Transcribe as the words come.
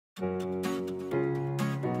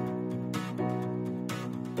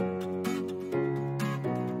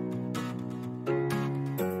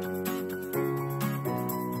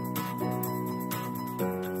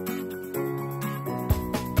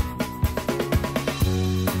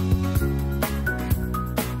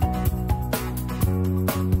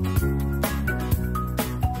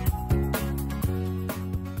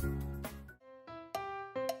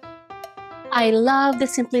I love the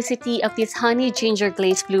simplicity of this honey ginger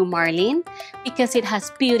glazed blue marlin because it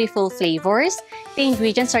has beautiful flavors, the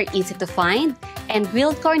ingredients are easy to find, and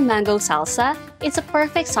grilled corn mango salsa is a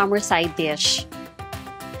perfect summer side dish.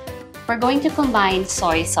 We're going to combine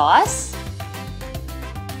soy sauce,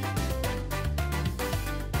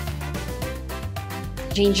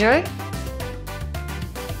 ginger,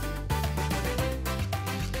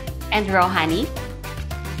 and raw honey.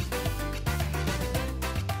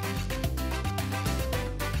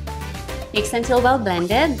 Mix until well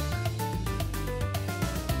blended.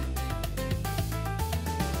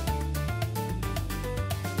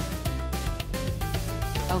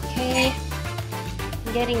 Okay,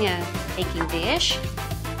 I'm getting a baking dish.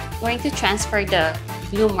 I'm going to transfer the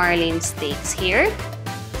blue marlin steaks here.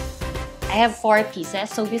 I have 4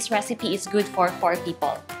 pieces, so this recipe is good for 4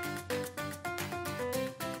 people.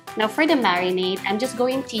 Now for the marinade, I'm just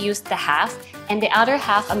going to use the half, and the other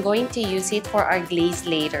half I'm going to use it for our glaze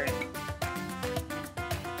later.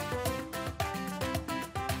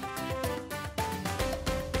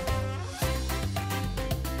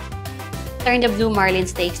 Turn the blue marlin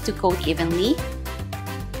steaks to coat evenly.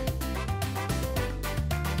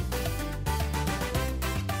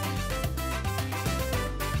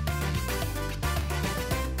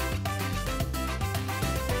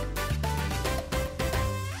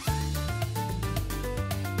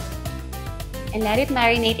 And let it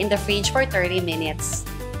marinate in the fridge for 30 minutes.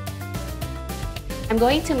 I'm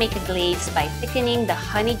going to make a glaze by thickening the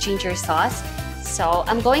honey ginger sauce. So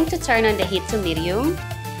I'm going to turn on the heat to medium.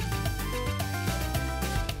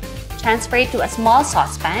 Transfer it to a small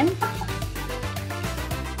saucepan.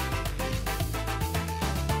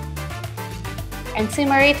 And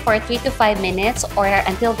simmer it for 3 to 5 minutes or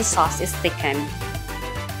until the sauce is thickened.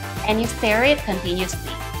 And you stir it continuously.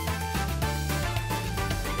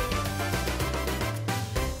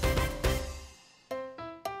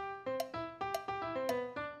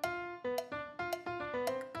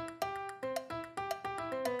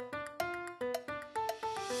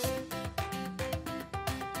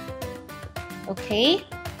 Okay,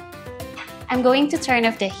 I'm going to turn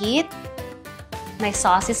off the heat. My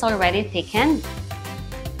sauce is already thickened.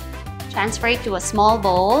 Transfer it to a small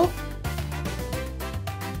bowl.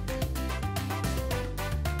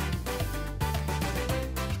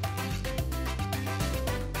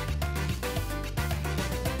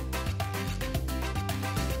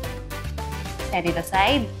 Set it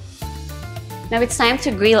aside. Now it's time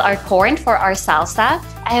to grill our corn for our salsa.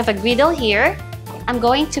 I have a griddle here. I'm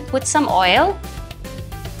going to put some oil.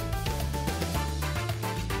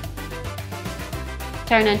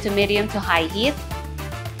 Turn on to medium to high heat.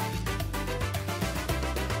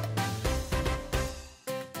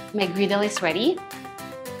 My griddle is ready.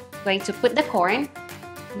 I'm going to put the corn.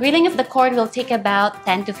 Grilling of the corn will take about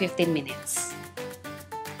 10 to 15 minutes.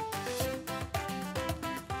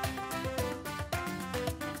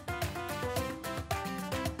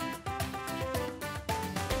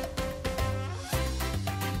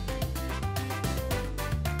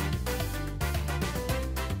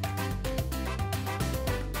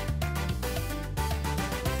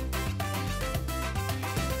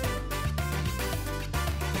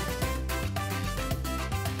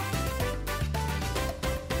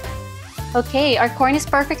 Okay, our corn is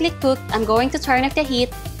perfectly cooked. I'm going to turn off the heat.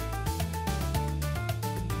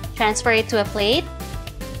 Transfer it to a plate.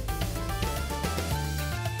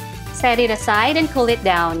 Set it aside and cool it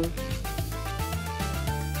down.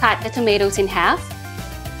 Cut the tomatoes in half.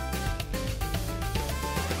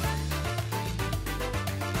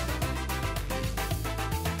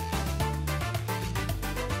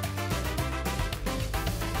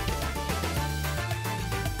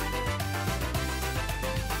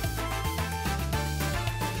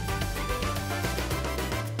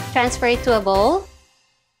 Transfer it to a bowl.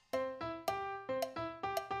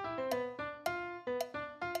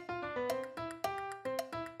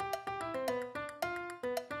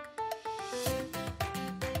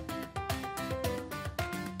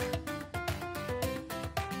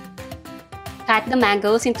 Cut the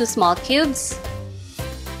mangoes into small cubes.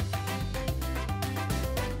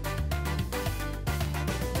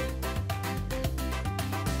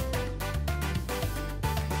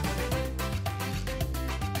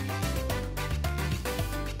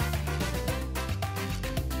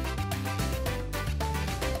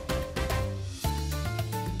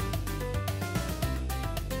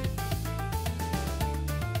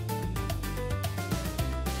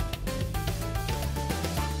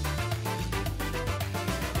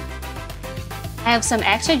 I have some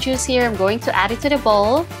extra juice here. I'm going to add it to the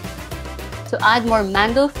bowl to add more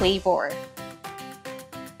mango flavor.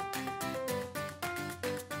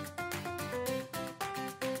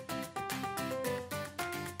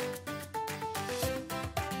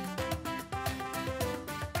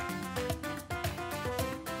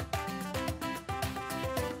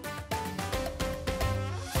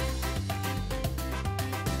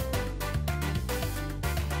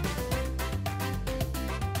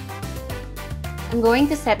 I'm going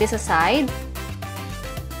to set this aside.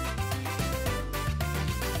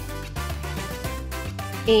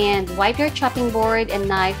 And wipe your chopping board and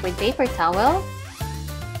knife with paper towel.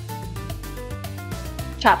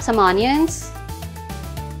 Chop some onions.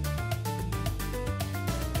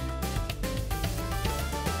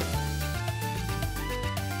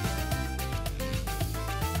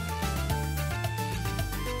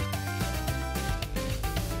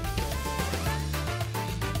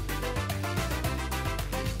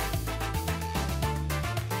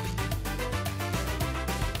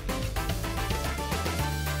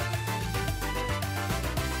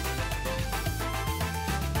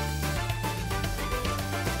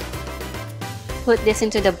 Put this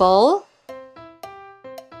into the bowl.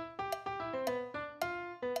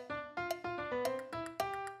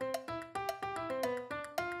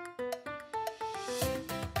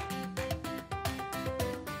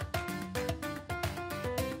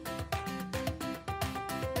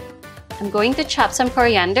 I'm going to chop some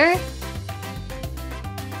coriander.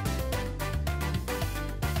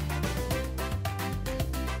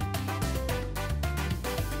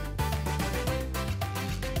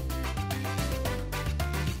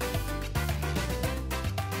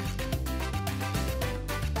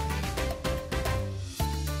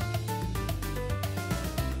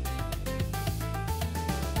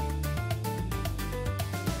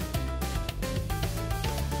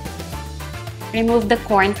 Remove the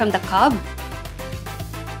corn from the cob.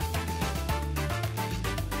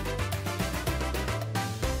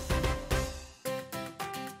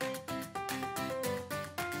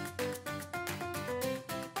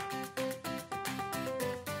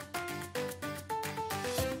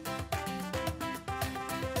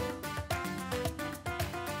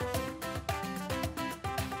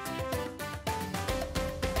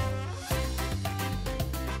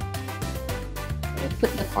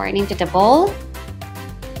 Put the corn into the bowl.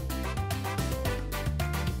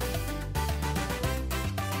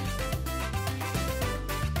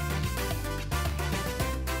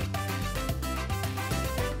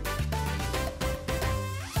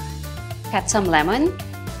 Cut some lemon.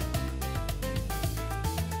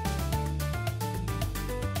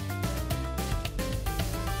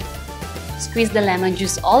 Squeeze the lemon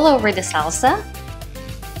juice all over the salsa.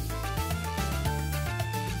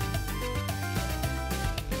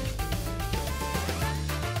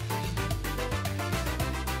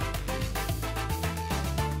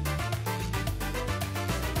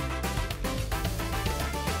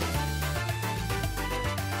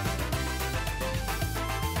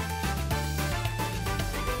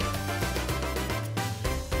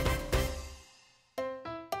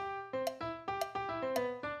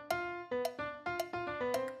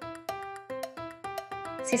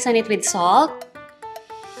 Season it with salt,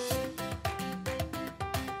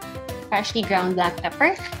 freshly ground black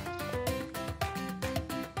pepper,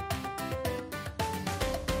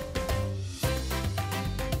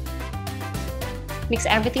 mix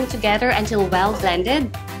everything together until well blended.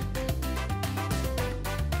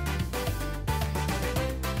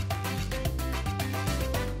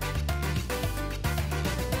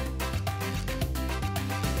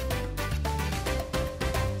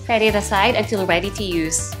 Set it aside until ready to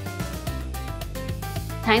use.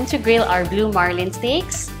 Time to grill our blue marlin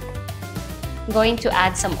steaks. I'm going to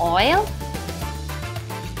add some oil.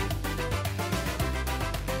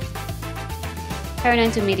 Turn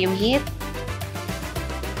on to medium heat.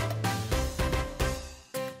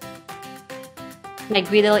 My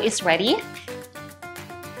griddle is ready.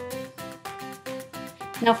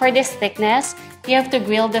 Now for this thickness, you have to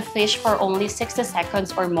grill the fish for only 60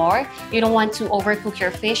 seconds or more. You don't want to overcook your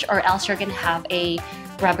fish or else you're gonna have a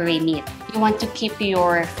rubbery meat. You want to keep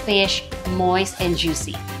your fish moist and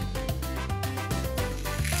juicy.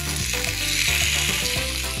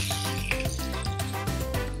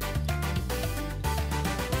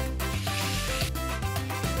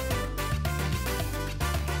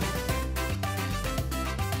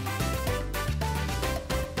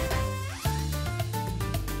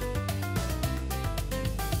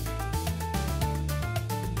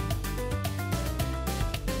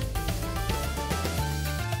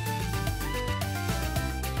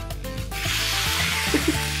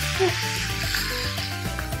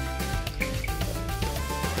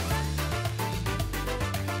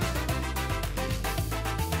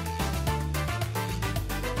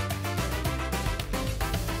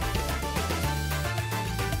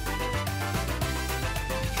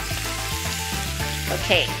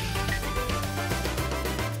 Okay.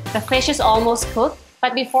 The fish is almost cooked,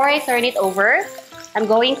 but before I turn it over, I'm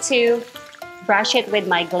going to brush it with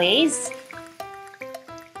my glaze.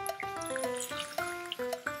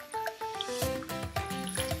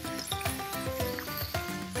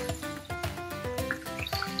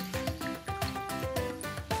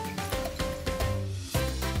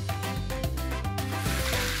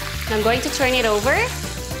 I'm going to turn it over.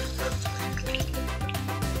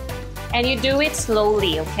 And you do it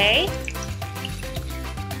slowly, okay?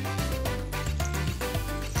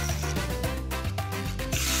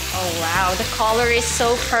 Oh wow, the color is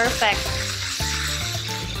so perfect.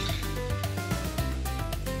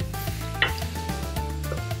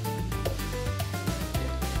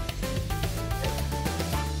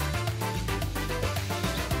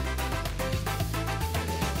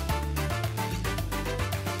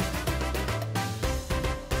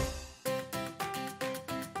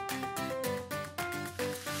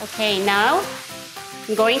 Okay, now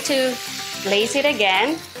I'm going to glaze it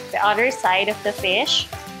again, the other side of the fish.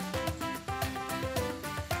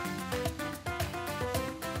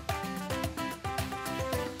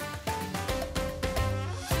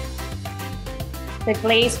 The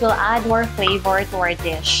glaze will add more flavor to our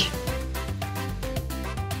dish.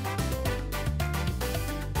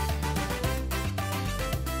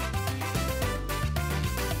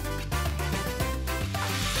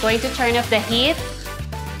 Going to turn off the heat.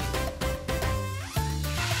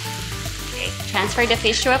 Okay, transfer the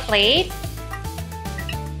fish to a plate.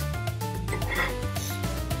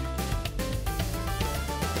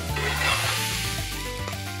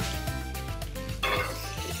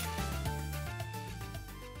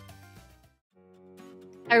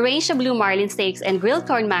 Arrange the blue marlin steaks and grilled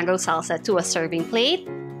corn mango salsa to a serving plate.